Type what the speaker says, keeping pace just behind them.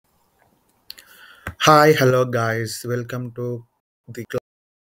Hi, hello guys. Welcome to the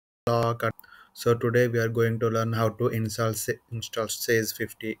clock. So today we are going to learn how to install Sage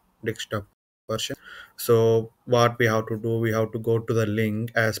 50 desktop version. So what we have to do, we have to go to the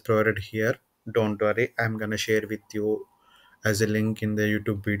link as provided here. Don't worry, I'm gonna share with you as a link in the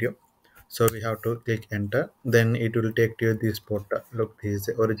YouTube video. So we have to click enter. Then it will take to this portal. Look, this is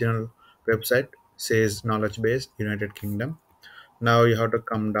the original website. Says knowledge base United Kingdom. Now you have to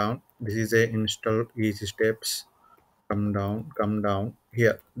come down. This is a install easy steps. Come down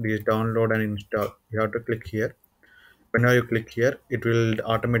here. This download and install. You have to click here. Whenever you click here, it will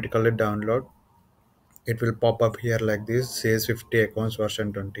automatically download. It will pop up here like this. Says 50 accounts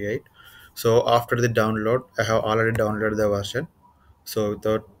version 28. So after the download, I have already downloaded the version. So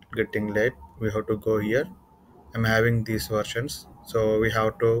without getting late, we have to go here. I'm having these versions. So we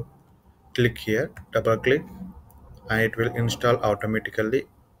have to click here, double click, and it will install automatically.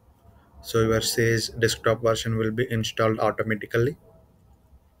 So your Sage desktop version will be installed automatically.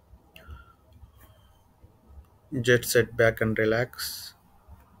 Just sit back and relax.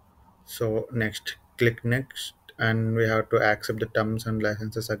 So next, click next, and we have to accept the terms and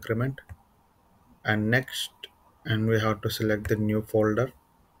licenses agreement. And next, and we have to select the new folder,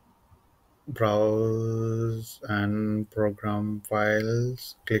 browse and program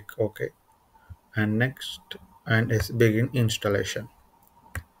files. Click OK, and next, and it's begin installation.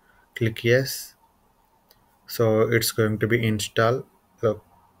 Click yes. So it's going to be installed. So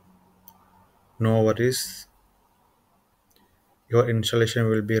no worries, your installation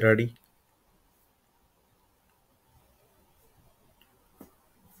will be ready.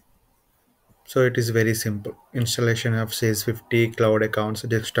 So it is very simple. Installation of Sage 50 cloud accounts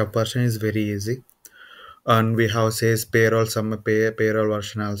desktop version is very easy. And we have Sage payroll, some payroll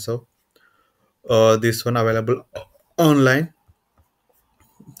version also. This one available online.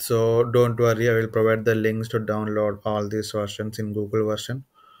 So don't worry, I will provide the links to download all these versions in Google version.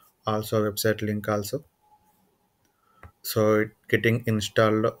 Also website link also. So it getting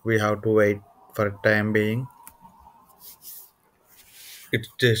installed, we have to wait for time being. It's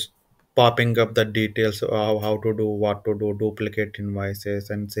just popping up the details of how to do, what to do, duplicate invoices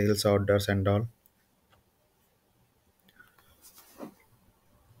and sales orders and all.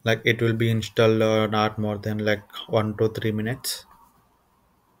 Like it will be installed not more than like 1 to 3 minutes.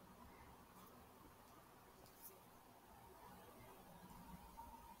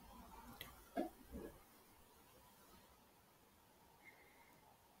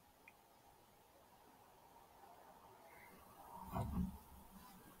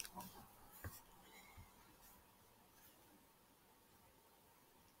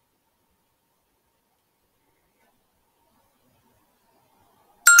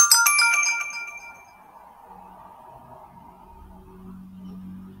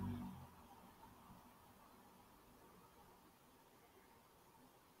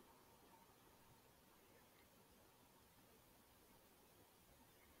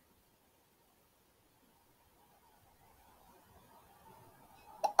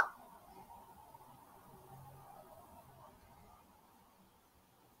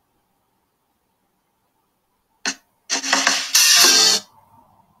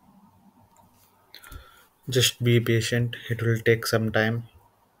 Just be patient, it will take some time.